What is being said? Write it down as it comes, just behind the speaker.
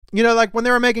You know, like when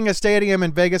they were making a stadium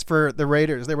in Vegas for the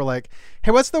Raiders, they were like,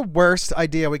 hey, what's the worst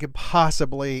idea we could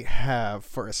possibly have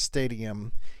for a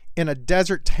stadium in a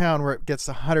desert town where it gets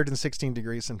 116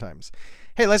 degrees sometimes?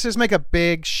 Hey, let's just make a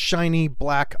big, shiny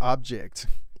black object,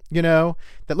 you know,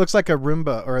 that looks like a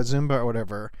Roomba or a Zumba or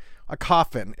whatever, a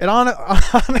coffin.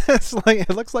 Honestly,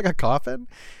 it looks like a coffin.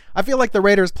 I feel like the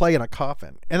Raiders play in a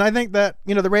coffin. And I think that,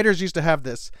 you know, the Raiders used to have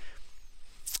this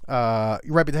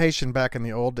reputation back in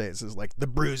the old days as like the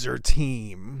bruiser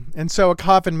team, and so a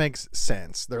coffin makes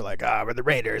sense. They're like, we're the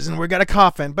Raiders and we got a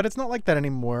coffin, but it's not like that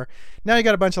anymore. Now you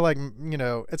got a bunch of like, you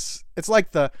know, it's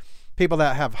like the people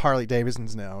that have Harley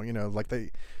Davidsons now, you know, like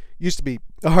they used to be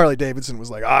a Harley Davidson was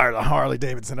like, the Harley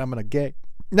Davidson, I'm gonna get.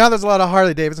 Now there's a lot of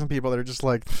Harley Davidson people that are just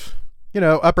like, you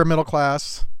know, upper middle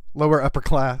class, lower upper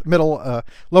class,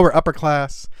 lower upper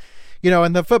class. You know,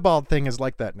 and the football thing is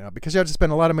like that now because you have to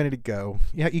spend a lot of money to go.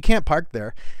 You can't park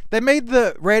there. They made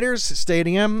the Raiders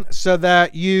stadium so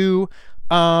that you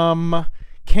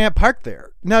can't park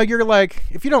there. Now you're like,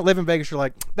 if you don't live in Vegas, you're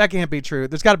like, that can't be true.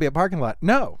 There's got to be a parking lot.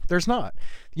 No, there's not.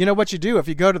 You know what you do if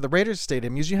you go to the Raiders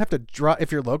stadium is you have to drive.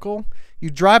 If you're local, you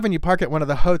drive and you park at one of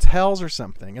the hotels or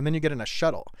something, and then you get in a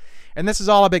shuttle. And this is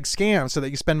all a big scam so that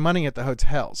you spend money at the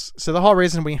hotels. So the whole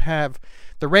reason we have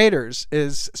the Raiders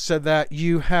is so that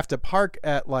you have to park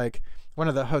at like one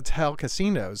of the hotel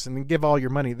casinos and then give all your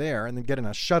money there and then get in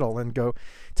a shuttle and go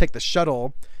take the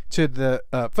shuttle to the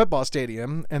football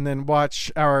stadium and then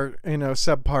watch our, you know,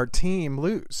 subpar team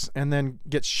lose and then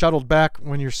get shuttled back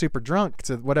when you're super drunk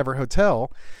to whatever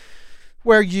hotel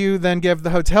where you then give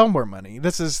the hotel more money.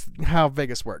 This is how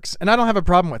Vegas works. And I don't have a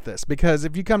problem with this because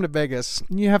if you come to Vegas,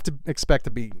 you have to expect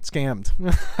to be scammed.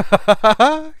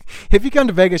 If you come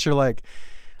to Vegas, you're like,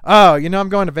 oh, you know, I'm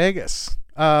going to Vegas.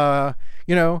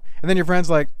 You know, and then your friend's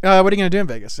like, what are you going to do in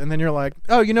Vegas? And then you're like,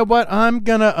 oh, you know what? I'm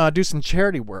going to do some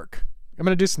charity work. I'm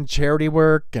going to do some charity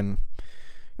work and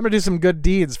I'm going to do some good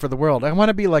deeds for the world. I want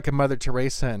to be like a Mother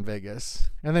Teresa in Vegas.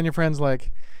 And then your friend's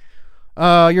like,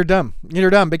 you're dumb.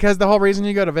 You're dumb because the whole reason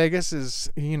you go to Vegas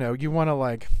is, you know, you want to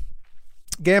like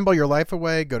gamble your life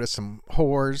away, go to some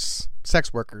whores,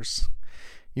 sex workers.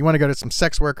 You want to go to some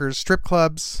sex workers, strip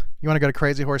clubs. You want to go to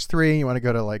Crazy Horse 3. You want to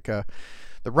go to like the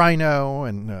Rhino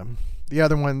and the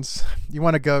other ones. You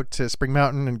want to go to Spring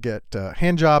Mountain and get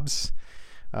hand jobs.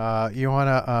 You want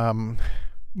to,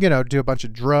 you know, do a bunch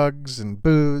of drugs and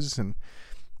booze and,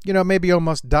 you know, maybe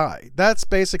almost die. That's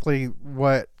basically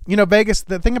what, you know, Vegas,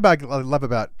 the thing I love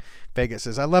about Vegas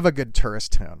is I love a good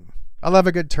tourist town. I love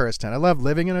a good tourist town. I love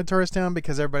living in a tourist town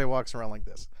because everybody walks around like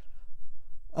this.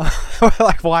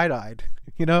 Like wide-eyed,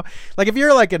 you know? Like if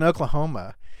you're like in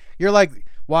Oklahoma, you're like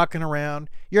walking around,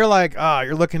 you're like,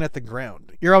 you're looking at the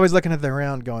ground. You're always looking at the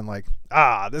ground going like,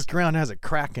 this ground has a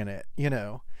crack in it, you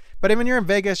know? But when you're in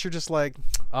Vegas, you're just like,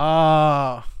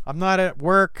 I'm not at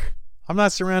work. I'm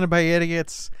not surrounded by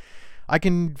idiots. I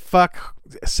can fuck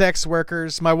sex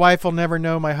workers. My wife will never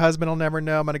know. My husband will never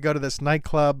know. I'm going to go to this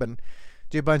nightclub and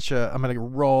do a bunch of, I'm going to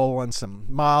roll on some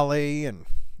Molly and,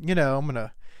 you know, I'm going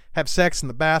to have sex in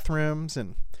the bathrooms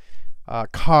and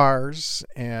cars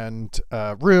and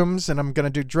rooms, and I'm going to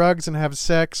do drugs and have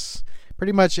sex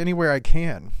pretty much anywhere I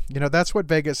can. You know, that's what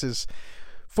Vegas is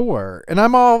for, and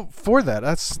I'm all for that.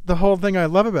 That's the whole thing I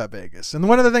love about Vegas. And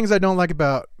one of the things I don't like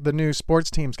about the new sports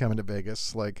teams coming to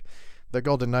Vegas, like the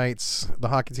Golden Knights, the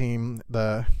hockey team,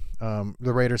 the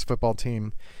Raiders football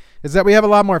team, is that we have a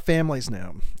lot more families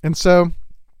now. And so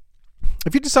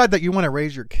if you decide that you want to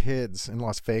raise your kids in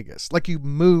Las Vegas, like you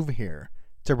move here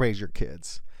to raise your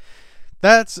kids,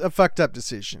 that's a fucked up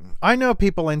decision. I know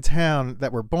people in town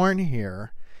that were born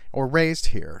here or raised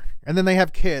here, and then they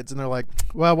have kids and they're like,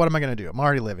 well, what am I going to do? I'm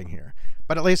already living here,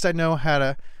 but at least I know how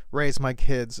to raise my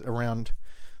kids around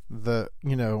the,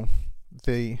 you know,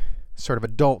 the sort of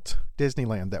adult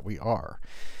Disneyland that we are.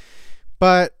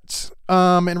 But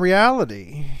in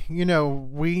reality, you know,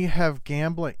 we have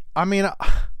gambling. I mean,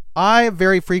 I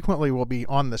very frequently will be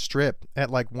on the strip at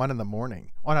like 1 a.m.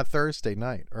 on a Thursday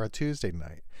night or a Tuesday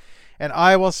night. And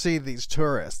I will see these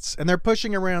tourists and they're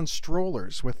pushing around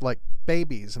strollers with like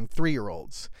babies and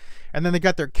 3-year-olds. And then they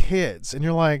got their kids. And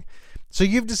you're like, so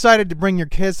you've decided to bring your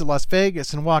kids to Las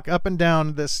Vegas and walk up and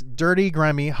down this dirty,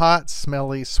 grimy, hot,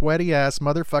 smelly, sweaty ass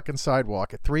motherfucking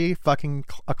sidewalk at 3 fucking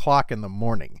o'clock in the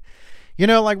morning. You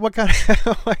know, like what kind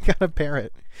of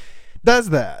parent does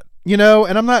that? You know,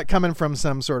 and I'm not coming from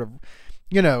some sort of,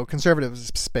 you know, conservative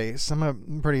space. I'm a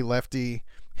pretty lefty,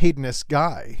 hedonist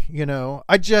guy, you know.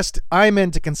 I'm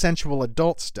into consensual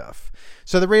adult stuff.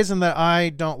 So the reason that I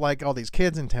don't like all these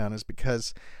kids in town is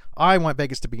because I want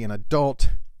Vegas to be an adult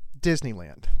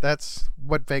Disneyland. That's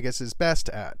what Vegas is best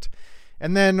at.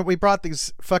 And then we brought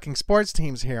these fucking sports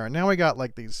teams here, and now we got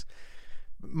like these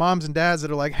moms and dads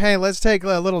that are like, hey, let's take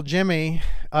little Jimmy,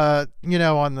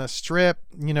 on the strip.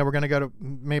 We're going to go to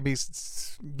maybe,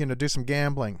 do some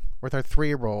gambling with our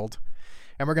 3-year-old.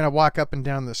 And we're going to walk up and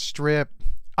down the strip.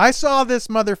 I saw this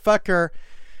motherfucker.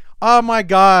 Oh my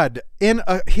God.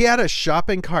 He had a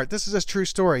shopping cart. This is a true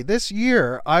story. This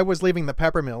year I was leaving the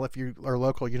Pepper Mill. If you are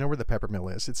local, you know where the Pepper Mill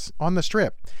is. It's on the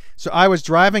strip. So I was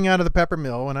driving out of the Pepper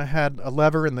Mill and I had a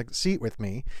lever in the seat with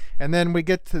me. And then we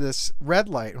get to this red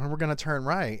light and we're going to turn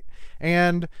right.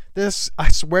 And I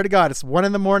swear to God, it's 1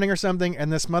 a.m. or something.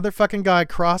 And this motherfucking guy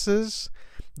crosses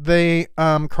the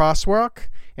crosswalk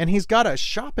and he's got a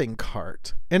shopping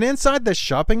cart. And inside the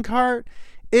shopping cart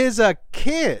is a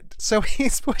kid. So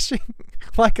he's pushing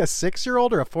like a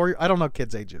 6-year-old or a 4-year. I don't know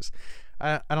kids' ages.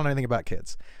 I don't know anything about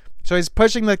kids. So he's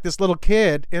pushing like this little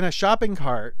kid in a shopping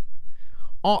cart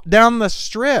down the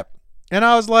strip. And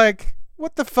I was like,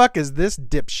 what the fuck is this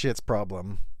dipshit's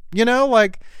problem?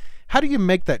 Like, how do you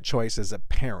make that choice as a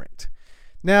parent?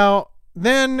 Now,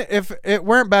 then if it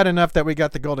weren't bad enough that we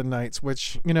got the Golden Knights,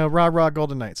 which, rah, rah,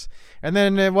 Golden Knights. And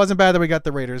then it wasn't bad that we got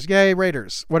the Raiders. Yay,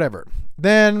 Raiders, whatever.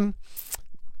 Then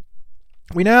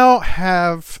we now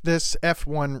have this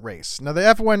F1 race. Now, the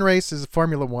F1 race is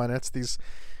Formula One. It's these,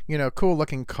 cool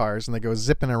looking cars and they go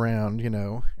zipping around,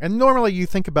 And normally you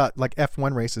think about like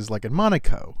F1 races like in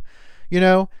Monaco,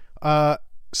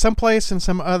 someplace in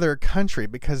some other country,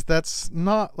 because that's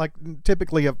not like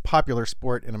typically a popular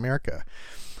sport in America.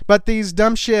 But these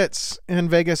dumb shits in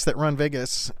Vegas that run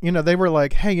Vegas, they were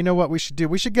like, hey, you know what we should do?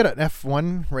 We should get an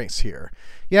F1 race here.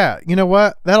 Yeah, you know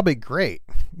what? That'll be great,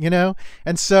 And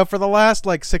so for the last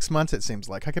like 6 months, it seems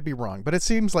like, I could be wrong, but it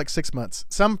seems like 6 months.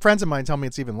 Some friends of mine tell me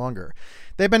it's even longer.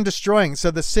 They've been destroying.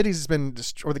 So the city's been,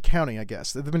 or the county, I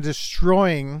guess, they've been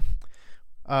destroying,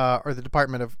 or the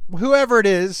department of whoever it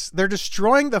is, they're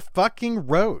destroying the fucking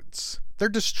roads. They're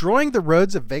destroying the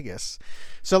roads of Vegas.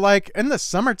 So like in the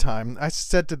summertime, I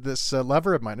said to this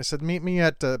lover of mine, I said, meet me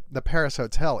at the Paris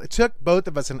Hotel. It took both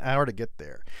of us an hour to get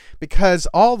there because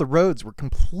all the roads were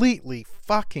completely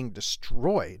fucking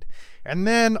destroyed. And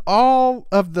then all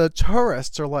of the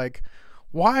tourists are like,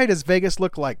 why does Vegas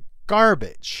look like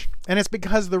garbage? And it's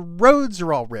because the roads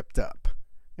are all ripped up.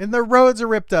 And the roads are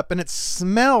ripped up and it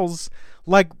smells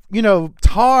like,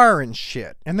 tar and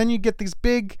shit. And then you get these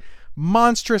big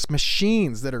monstrous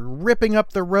machines that are ripping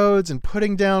up the roads and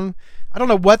putting down, I don't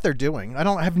know what they're doing.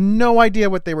 I have no idea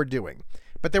what they were doing,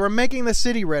 but they were making the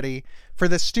city ready for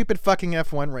this stupid fucking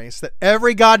F1 race that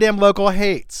every goddamn local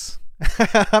hates.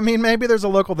 I mean, maybe there's a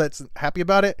local that's happy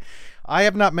about it. I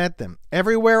have not met them.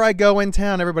 Everywhere I go in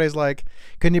town, everybody's like,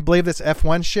 can you believe this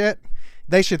F1 shit?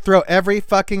 They should throw every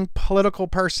fucking political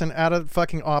person out of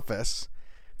fucking office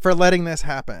for letting this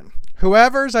happen.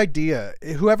 Whoever had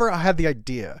the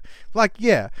idea, like,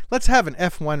 yeah, let's have an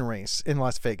F1 race in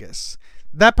Las Vegas.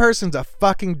 That person's a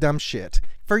fucking dumb shit.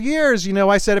 For years,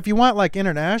 I said, if you want like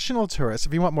international tourists,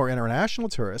 if you want more international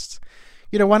tourists,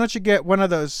 why don't you get one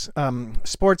of those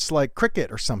sports like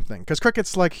cricket or something? Because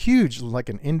cricket's like huge, like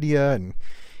in India and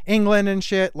England and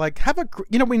shit. Like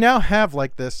we now have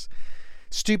like this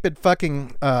stupid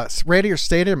fucking Raiders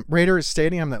Stadium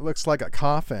that looks like a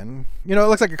coffin. It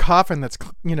looks like a coffin that's,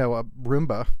 a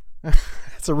Roomba.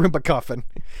 It's a Roomba coffin.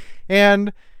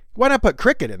 And why not put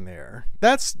cricket in there?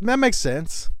 That makes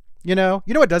sense. You know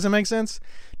what doesn't make sense?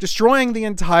 Destroying the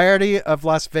entirety of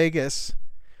Las Vegas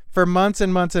for months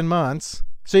and months and months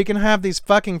so you can have these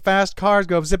fucking fast cars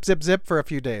go zip, zip, zip for a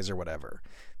few days or whatever.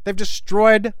 They've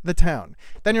destroyed the town.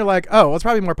 Then you're like, oh, well, it's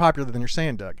probably more popular than you're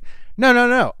saying, Doug.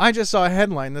 No. I just saw a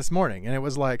headline this morning, and it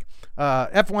was like,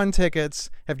 F1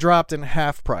 tickets have dropped in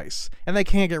half price, and they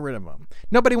can't get rid of them.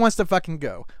 Nobody wants to fucking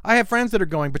go. I have friends that are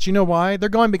going, but you know why? They're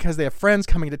going because they have friends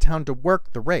coming to town to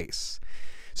work the race.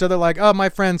 So they're like, oh, my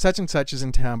friend such and such is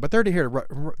in town, but they're here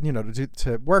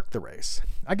to work the race.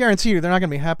 I guarantee you they're not going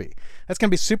to be happy. That's going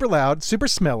to be super loud, super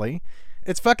smelly.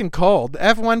 It's fucking cold. The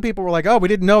F1 people were like, oh, we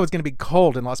didn't know it was going to be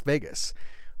cold in Las Vegas.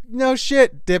 No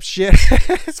shit,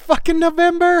 dipshit. It's fucking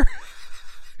November.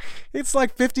 It's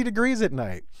like 50 degrees at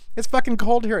night. It's fucking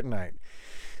cold here at night.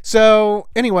 So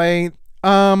anyway,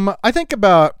 I think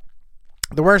about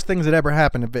the worst things that ever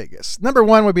happened in Vegas. Number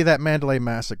one would be that Mandalay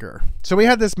Massacre. So we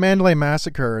had this Mandalay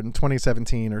Massacre in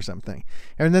 2017 or something.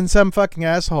 And then some fucking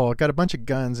asshole got a bunch of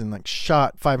guns and like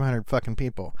shot 500 fucking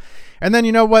people. And then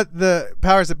you know what the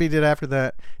powers that be did after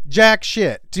that? Jack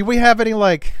shit. Do we have any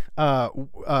like, metal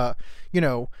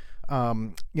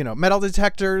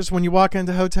detectors when you walk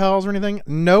into hotels or anything?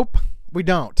 Nope, we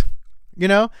don't.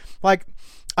 Like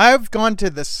I've gone to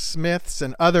the Smiths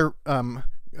and other,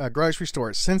 grocery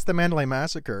stores since the Mandalay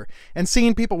Massacre and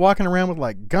seeing people walking around with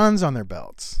like guns on their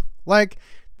belts. Like,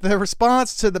 the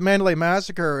response to the Mandalay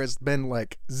Massacre has been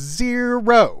like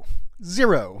zero.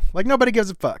 Like, nobody gives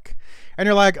a fuck. And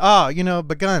you're like,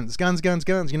 but guns. Guns.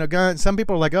 Some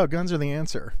people are like, oh, guns are the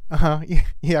answer.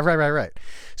 Yeah, right.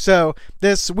 So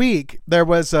this week there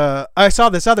was I saw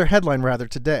this other headline rather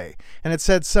today, and it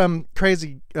said some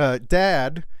crazy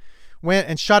dad went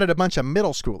and shot at a bunch of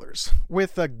middle schoolers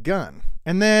with a gun.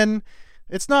 And then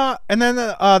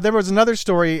there was another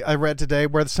story I read today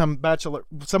where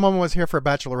someone was here for a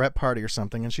bachelorette party or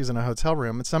something, and she's in a hotel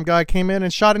room, and some guy came in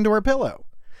and shot into her pillow.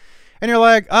 And you're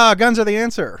like, guns are the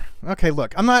answer. Okay,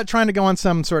 look, I'm not trying to go on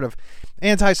some sort of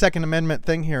anti-Second Amendment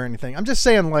thing here or anything. I'm just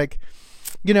saying, like,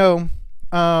 does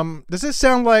this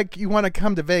sound like you want to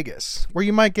come to Vegas where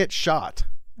you might get shot?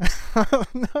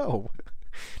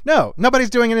 No, nobody's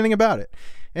doing anything about it.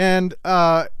 And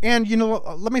let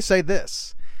me say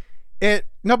this.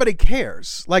 Nobody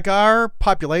cares. Like, our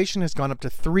population has gone up to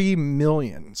 3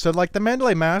 million. So, like, the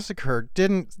Mandalay Massacre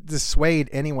didn't dissuade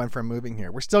anyone from moving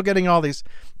here. We're still getting all these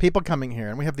people coming here,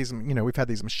 and we have these, we've had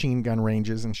these machine gun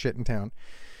ranges and shit in town.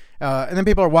 And then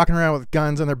people are walking around with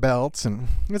guns on their belts, and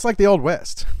it's like the Old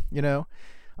West,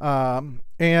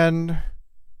 and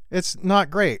it's not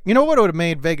great. You know what would have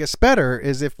made Vegas better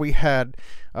is if we had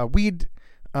weed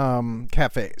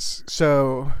cafes.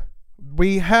 So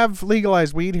we have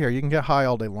legalized weed here. You can get high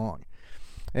all day long.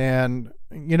 And,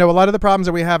 a lot of the problems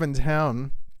that we have in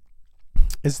town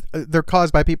is they're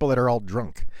caused by people that are all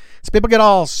drunk. So people get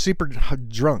all super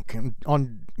drunk and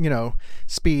on,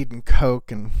 speed and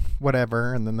coke and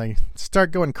whatever. And then they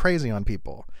start going crazy on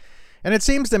people. And it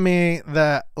seems to me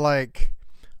that, like,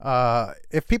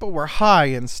 if people were high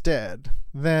instead,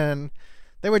 then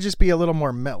they would just be a little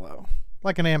more mellow,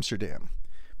 like in Amsterdam.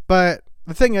 But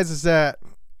the thing is that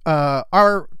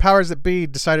our powers that be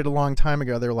decided a long time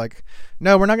ago. They were like,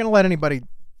 no, we're not going to let anybody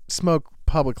smoke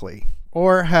publicly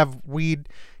or have weed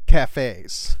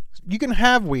cafes. You can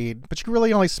have weed, but you can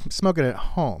really only smoke it at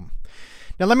home.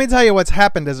 Now, let me tell you what's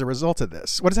happened as a result of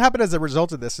this. What has happened as a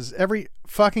result of this is every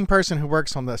fucking person who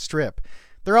works on the strip,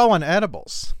 they're all on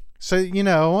edibles. So,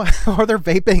 or they're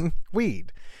vaping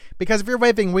weed. Because if you're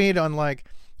vaping weed on, like,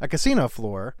 a casino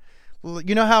floor,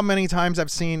 you know how many times I've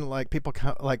seen, like, people,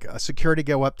 like, a security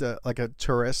go up to, like, a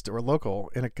tourist or a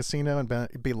local in a casino and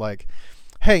be like,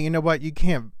 hey, you know what? You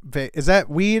can't vape. Is that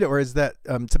weed or is that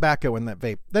tobacco in that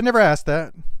vape? They never asked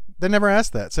that.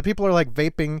 So people are, like,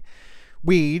 vaping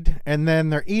weed and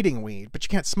then they're eating weed, but you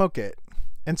can't smoke it.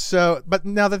 And so, but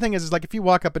now the thing is like, if you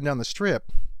walk up and down the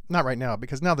strip, not right now,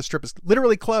 because now the strip is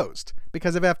literally closed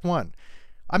because of F1.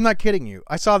 I'm not kidding you.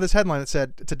 I saw this headline that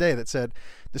said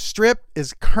the strip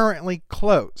is currently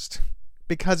closed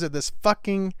because of this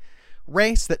fucking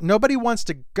race that nobody wants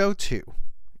to go to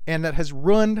and that has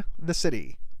ruined the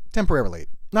city temporarily,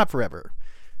 not forever.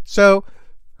 So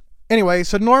anyway,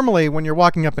 so normally when you're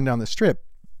walking up and down the strip,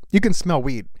 you can smell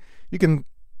weed. You can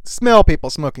smell people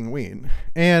smoking weed.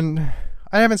 And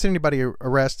I haven't seen anybody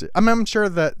arrested. I'm sure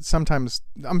that sometimes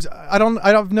I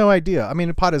have no idea. I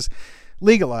mean, pot is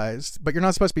legalized, but you're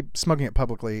not supposed to be smoking it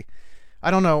publicly.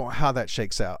 I don't know how that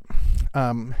shakes out.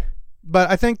 But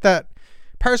I think that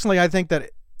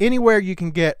anywhere you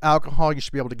can get alcohol, you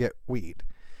should be able to get weed.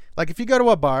 Like if you go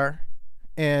to a bar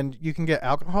and you can get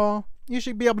alcohol, you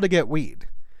should be able to get weed.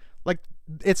 Like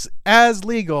it's as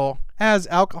legal as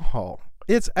alcohol.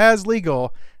 It's as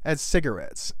legal as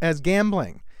cigarettes, as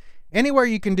gambling. Anywhere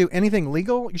you can do anything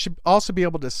legal, you should also be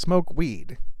able to smoke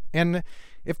weed. And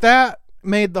if that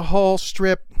made the whole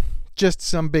strip just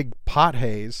some big pot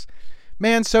haze,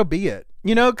 man, so be it.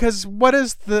 Because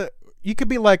you could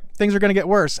be like, things are going to get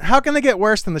worse. How can they get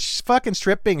worse than the fucking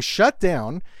strip being shut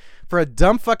down for a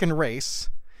dumb fucking race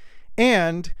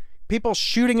and people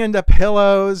shooting into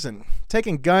pillows and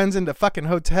taking guns into fucking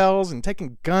hotels and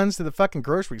taking guns to the fucking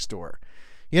grocery store?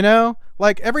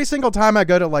 Like every single time I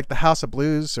go to like the House of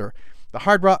Blues or the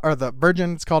Hard Rock or the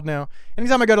Virgin, it's called now.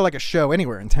 Anytime I go to like a show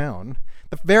anywhere in town,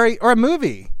 or a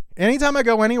movie, anytime I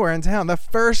go anywhere in town, the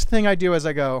first thing I do is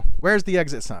I go, where's the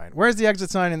exit sign? Where's the exit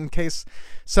sign in case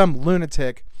some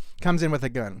lunatic comes in with a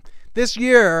gun? This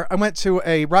year, I went to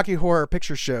a Rocky Horror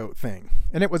Picture Show thing,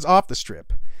 and it was off the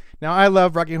strip. Now, I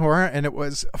love Rocky Horror, and it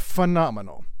was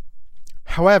phenomenal.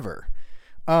 However,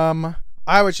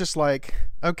 I was just like,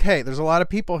 okay, there's a lot of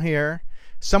people here.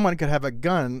 Someone could have a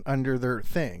gun under their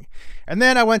thing. And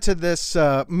then I went to this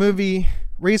movie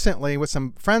recently with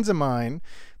some friends of mine,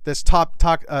 this Stop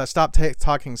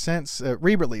Talking Sense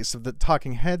re-release of the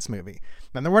Talking Heads movie.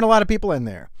 And there weren't a lot of people in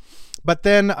there. But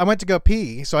then I went to go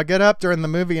pee. So I get up during the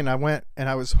movie and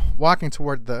I was walking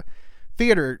toward the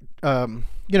theater,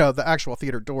 the actual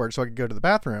theater door so I could go to the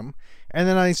bathroom. And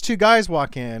then these two guys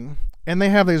walk in and they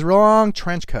have these long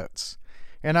trench coats.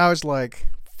 And I was like,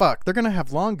 fuck, they're going to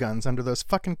have long guns under those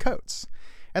fucking coats.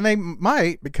 And they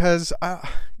might because,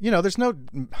 there's no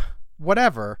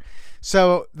whatever.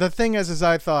 So the thing is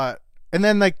I thought, and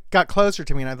then they got closer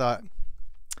to me and I thought,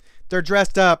 they're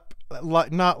dressed up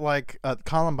not like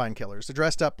Columbine killers. They're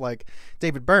dressed up like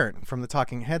David Byrne from the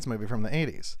Talking Heads movie from the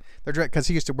 80s. They're because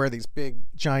he used to wear these big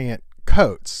giant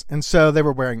coats. And so they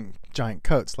were wearing giant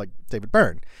coats like David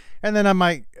Byrne. And then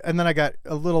I got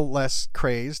a little less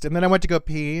crazed. And then I went to go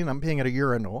pee, and I'm peeing at a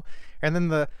urinal. And then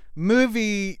the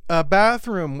movie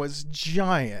bathroom was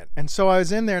giant. And so I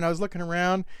was in there, and I was looking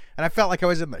around, and I felt like I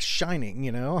was in The Shining,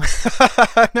 No.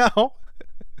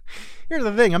 Here's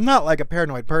the thing. I'm not like a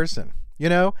paranoid person,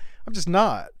 I'm just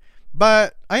not.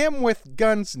 But I am with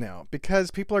guns now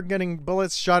because people are getting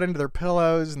bullets shot into their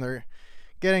pillows, and they're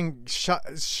getting shot.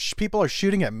 People are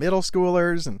shooting at middle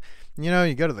schoolers, and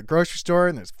you go to the grocery store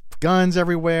and there's guns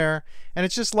everywhere. And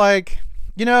it's just like,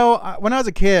 when I was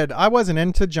a kid, I wasn't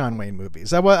into John Wayne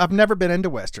movies. I've never been into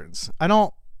Westerns. I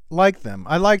don't like them.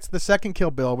 I liked the second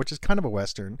Kill Bill, which is kind of a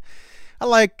Western. I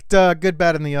liked Good,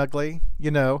 Bad, and the Ugly,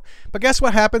 But guess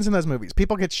what happens in those movies?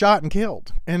 People get shot and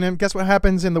killed. And then guess what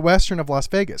happens in the Western of Las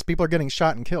Vegas? People are getting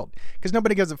shot and killed. Because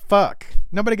nobody gives a fuck.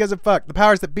 Nobody gives a fuck. The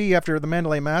powers that be after the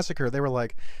Mandalay Massacre, they were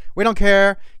like, we don't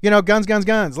care. Guns, guns,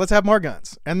 guns. Let's have more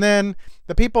guns. And then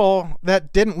the people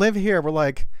that didn't live here were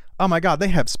like, oh my God, they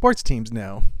have sports teams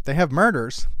now. They have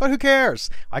murders, but who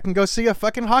cares? I can go see a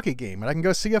fucking hockey game and I can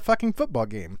go see a fucking football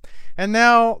game. And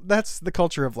now that's the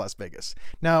culture of Las Vegas.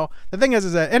 Now, the thing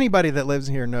is that anybody that lives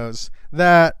here knows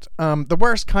that the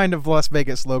worst kind of Las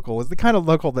Vegas local is the kind of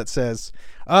local that says,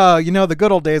 oh, the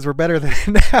good old days were better than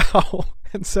now.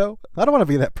 And so I don't want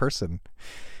to be that person.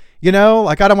 I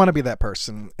don't want to be that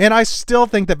person. And I still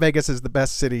think that Vegas is the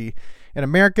best city in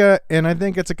America, and I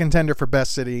think it's a contender for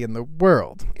best city in the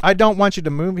world. I don't want you to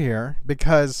move here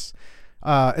because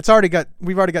we've already got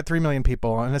 3 million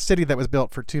people in a city that was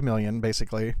built for 2 million,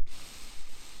 basically.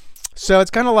 So it's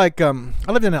kind of like I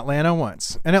lived in Atlanta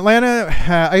once, and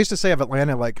I used to say of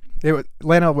Atlanta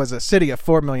Atlanta was a city of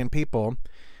 4 million people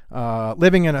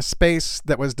living in a space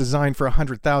that was designed for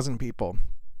 100,000 people.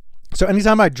 So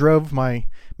anytime I drove my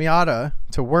Miata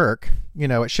to work,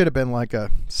 it should have been like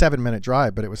a 7-minute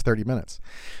drive, but it was 30 minutes.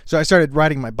 So I started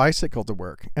riding my bicycle to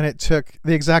work, and it took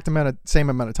the same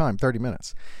amount of time, 30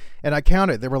 minutes. And I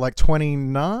counted, there were like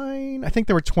 29, I think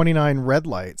there were 29 red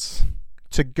lights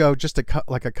to go just a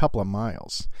couple of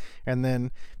miles. And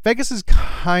then Vegas is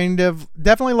kind of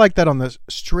definitely like that on the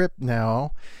strip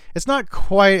now. It's not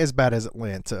quite as bad as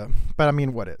Atlanta, but I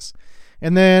mean, what is?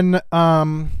 And then,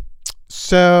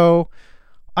 so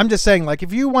I'm just saying,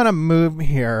 if you want to move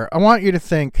here, I want you to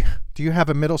think, do you have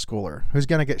a middle schooler who's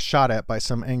going to get shot at by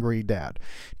some angry dad?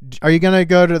 Are you going to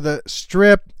go to the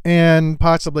strip and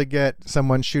possibly get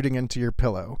someone shooting into your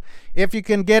pillow? If you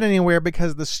can get anywhere,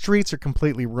 because the streets are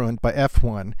completely ruined by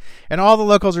F1 and all the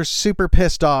locals are super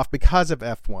pissed off because of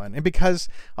F1 and because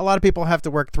a lot of people have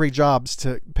to work 3 jobs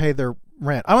to pay their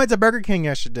rent. I went to Burger King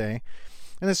yesterday,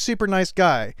 and this super nice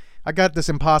guy, I got this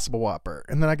Impossible Whopper,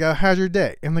 and then I go, how's your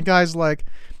day? And the guy's like,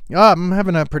 oh, I'm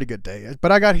having a pretty good day,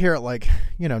 but I got here at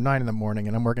 9 in the morning,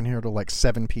 and I'm working here till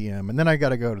 7 p.m. And then I got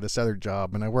to go to this other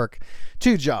job, and I work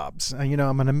 2 jobs.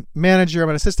 I'm an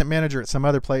assistant manager at some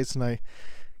other place, and I,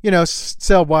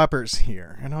 sell Whoppers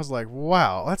here. And I was like,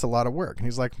 wow, that's a lot of work. And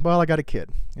he's like, well, I got a kid.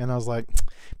 And I was like,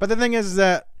 but the thing is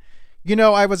that,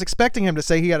 I was expecting him to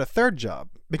say he had a 3rd job,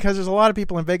 because there's a lot of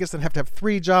people in Vegas that have to have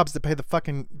 3 jobs to pay the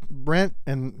fucking rent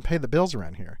and pay the bills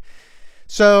around here.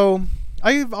 So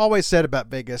I've always said about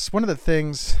Vegas, 2 of the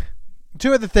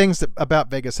things about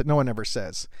Vegas that no one ever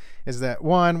says is that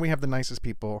 1, we have the nicest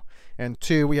people, and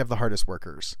 2, we have the hardest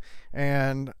workers.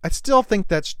 And I still think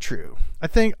that's true.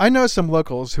 I know some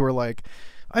locals who are like,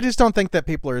 I just don't think that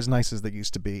people are as nice as they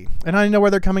used to be. And I know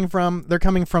where they're coming from. They're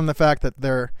coming from the fact that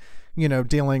they're,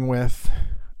 dealing with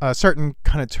certain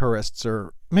kind of tourists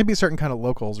or maybe certain kind of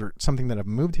locals or something that have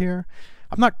moved here.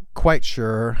 I'm not quite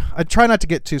sure. I try not to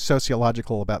get too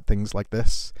sociological about things like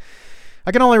this.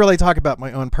 I can only really talk about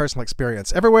my own personal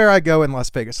experience. Everywhere I go in Las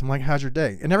Vegas, I'm like, how's your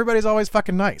day? And everybody's always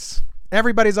fucking nice.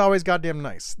 Everybody's always goddamn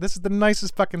nice. This is the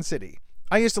nicest fucking city.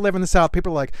 I used to live in the South.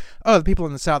 People are like, oh, the people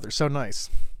in the South are so nice.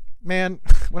 Man,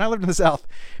 when I lived in the South,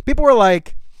 people were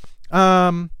like,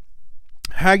 how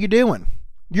you doing?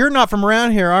 You're not from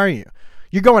around here, are you?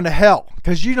 You're going to hell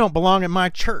because you don't belong in my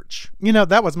church.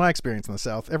 That was my experience in the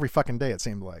South every fucking day, it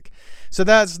seemed like. So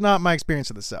that's not my experience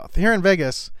in the South. Here in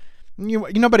Vegas,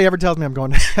 nobody ever tells me I'm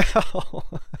going to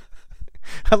hell.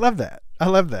 I love that. I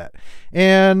love that.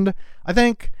 And I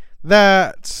think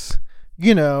that,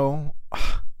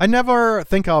 I never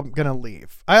think I'm going to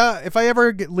leave. If I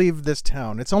ever leave this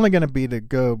town, it's only going to be to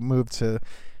go move to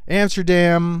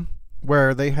Amsterdam,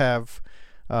 where they have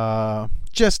Amsterdam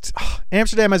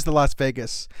is the Las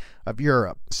Vegas of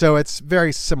Europe. So it's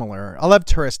very similar. I love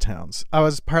tourist towns. I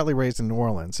was partly raised in New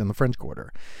Orleans in the French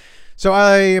Quarter. So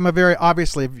I am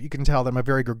obviously, you can tell that I'm a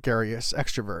very gregarious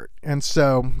extrovert. And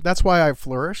so that's why I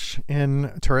flourish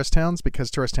in tourist towns, because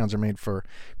tourist towns are made for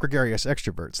gregarious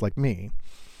extroverts like me,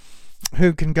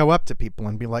 who can go up to people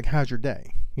and be like, how's your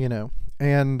day?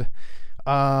 And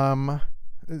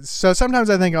so sometimes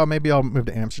I think, maybe I'll move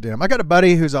to Amsterdam. I got a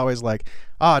buddy who's always like,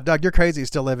 Doug, you're crazy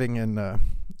still living in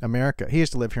America. He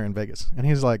used to live here in Vegas. And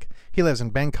he's like, he lives in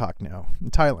Bangkok now,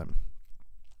 in Thailand.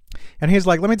 And he's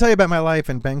like, let me tell you about my life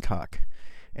in Bangkok.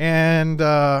 And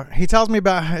he tells me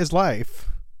about his life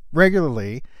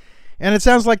regularly. And it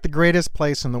sounds like the greatest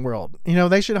place in the world.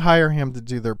 They should hire him to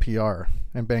do their PR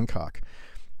in Bangkok.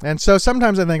 And so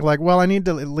sometimes I think I need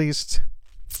to at least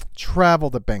travel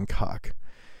to Bangkok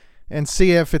and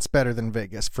see if it's better than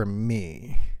Vegas for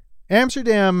me.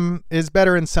 Amsterdam is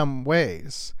better in some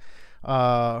ways,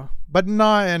 but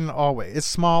not in all ways. It's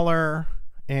smaller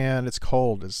and it's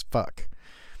cold as fuck.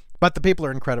 But the people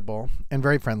are incredible and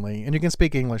very friendly, and you can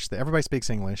speak English there. Everybody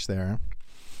speaks English there.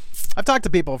 I've talked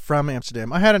to people from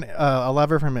Amsterdam. I had a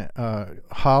lover from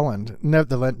Holland,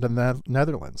 the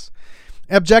Netherlands.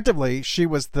 Objectively, she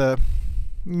was the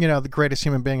greatest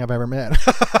human being I've ever met.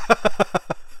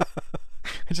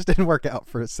 It just didn't work out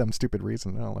for some stupid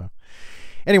reason. I don't know.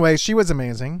 Anyway, she was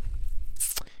amazing.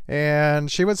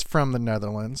 And she was from the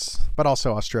Netherlands, but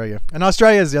also Australia. And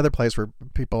Australia is the other place where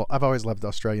I've always loved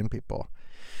Australian people.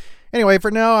 Anyway,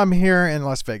 for now, I'm here in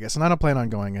Las Vegas, and I don't plan on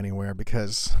going anywhere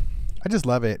because I just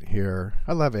love it here.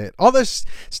 I love it. All this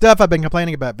stuff I've been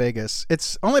complaining about Vegas,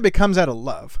 it's only becomes out of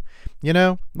love.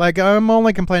 I'm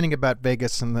only complaining about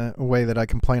Vegas in the way that I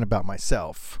complain about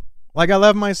myself. I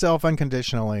love myself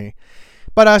unconditionally,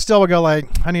 but I still will go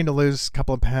I need to lose a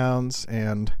couple of pounds,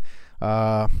 and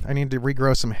I need to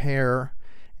regrow some hair,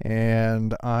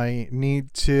 and I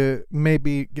need to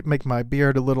maybe make my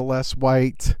beard a little less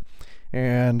white,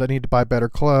 and I need to buy better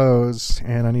clothes,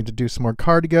 and I need to do some more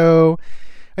cardio.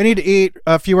 I need to eat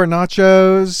fewer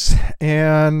nachos,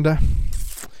 and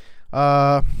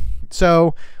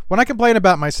so when I complain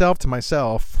about myself to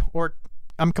myself, or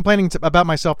I'm complaining about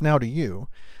myself now to you,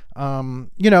 when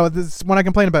I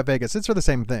complain about Vegas, it's for the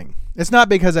same thing. It's not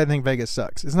because I think Vegas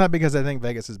sucks. It's not because I think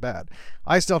Vegas is bad.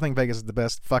 I still think Vegas is the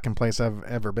best fucking place I've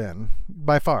ever been,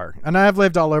 by far. And I've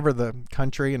lived all over the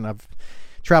country, and I've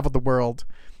traveled the world.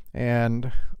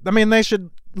 And they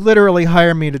should literally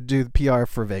hire me to do the PR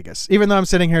for Vegas, even though I'm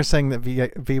sitting here saying that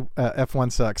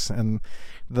F1 sucks and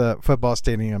the football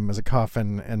stadium is a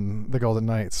coffin and the Golden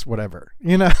Knights, whatever.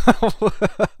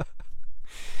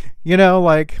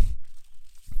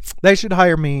 They should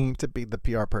hire me to be the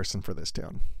PR person for this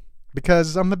town,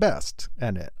 because I'm the best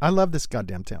at it. I love this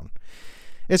goddamn town.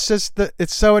 It's just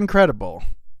it's so incredible.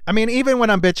 Even when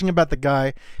I'm bitching about the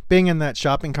guy being in that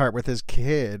shopping cart with his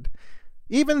kid,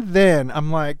 even then, I'm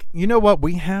like, you know what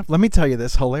we have? Let me tell you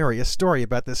this hilarious story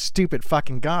about this stupid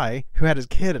fucking guy who had his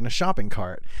kid in a shopping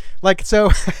cart. So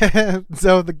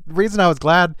the reason I was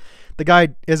glad the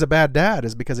guy is a bad dad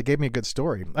is because it gave me a good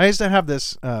story. I used to have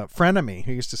this friend of me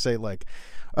who used to say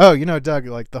oh,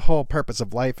 Doug, the whole purpose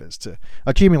of life is to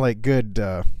accumulate good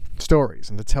stories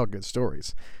and to tell good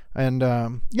stories. And,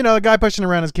 the guy pushing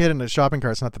around his kid in a shopping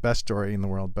cart is not the best story in the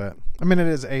world, but it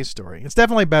is a story. It's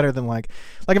definitely better than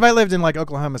if I lived in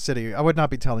Oklahoma City, I would not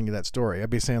be telling you that story. I'd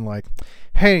be saying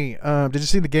hey, did you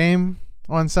see the game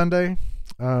on Sunday?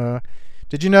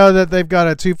 Did you know that they've got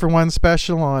a 2-for-1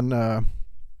 special on,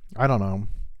 I don't know,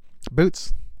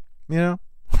 boots,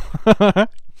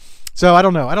 So I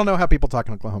don't know. I don't know how people talk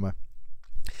in Oklahoma.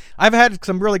 I've had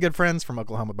some really good friends from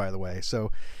Oklahoma, by the way.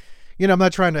 So, I'm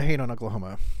not trying to hate on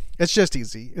Oklahoma. It's just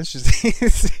easy.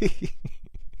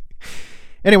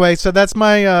 Anyway, so that's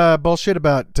my bullshit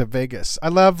about Vegas. I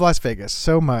love Las Vegas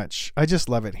so much. I just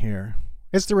love it here.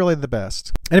 It's really the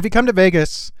best. And if you come to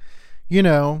Vegas,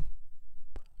 you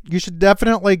should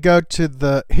definitely go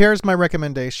to here's my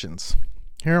recommendations.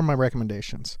 Here are my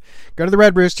recommendations. Go to the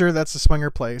Red Rooster. That's a swinger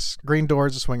place. Green Door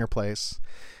is a swinger place.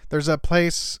 There's a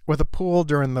place with a pool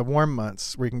during the warm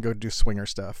months where you can go do swinger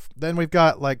stuff. Then we've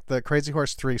got the Crazy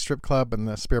Horse 3 strip club and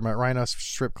the Spearmint Rhino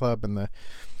strip club and the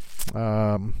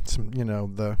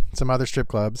some other strip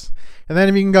clubs. And then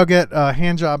if you can go get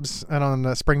hand jobs out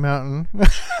on Spring Mountain.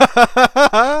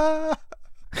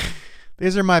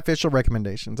 These are my official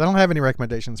recommendations. I don't have any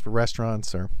recommendations for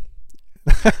restaurants or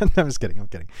I'm just kidding. I'm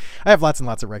kidding. I have lots and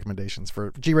lots of recommendations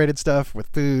for G-rated stuff with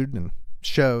food and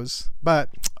shows, but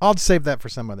I'll save that for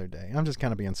some other day. I'm just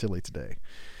kind of being silly today.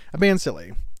 I'm being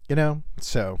silly, you know?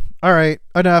 So, all right,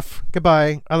 enough.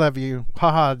 Goodbye. I love you.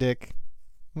 Ha ha, dick.